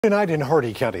Tonight in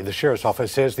Hardee County, the sheriff's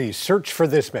office says the search for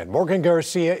this man, Morgan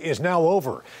Garcia, is now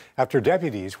over after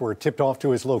deputies were tipped off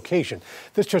to his location.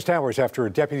 This just hours after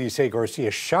deputies say Garcia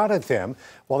shot at them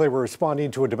while they were responding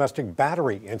to a domestic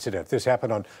battery incident. This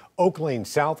happened on Oak Lane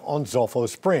South on Zolfo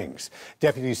Springs.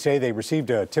 Deputies say they received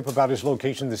a tip about his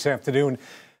location this afternoon.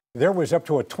 There was up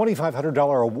to a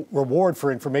 $2,500 reward for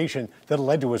information that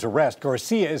led to his arrest.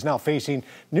 Garcia is now facing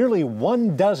nearly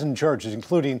 12 charges,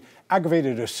 including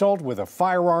aggravated assault with a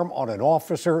firearm on an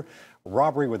officer,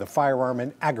 robbery with a firearm,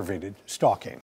 and aggravated stalking.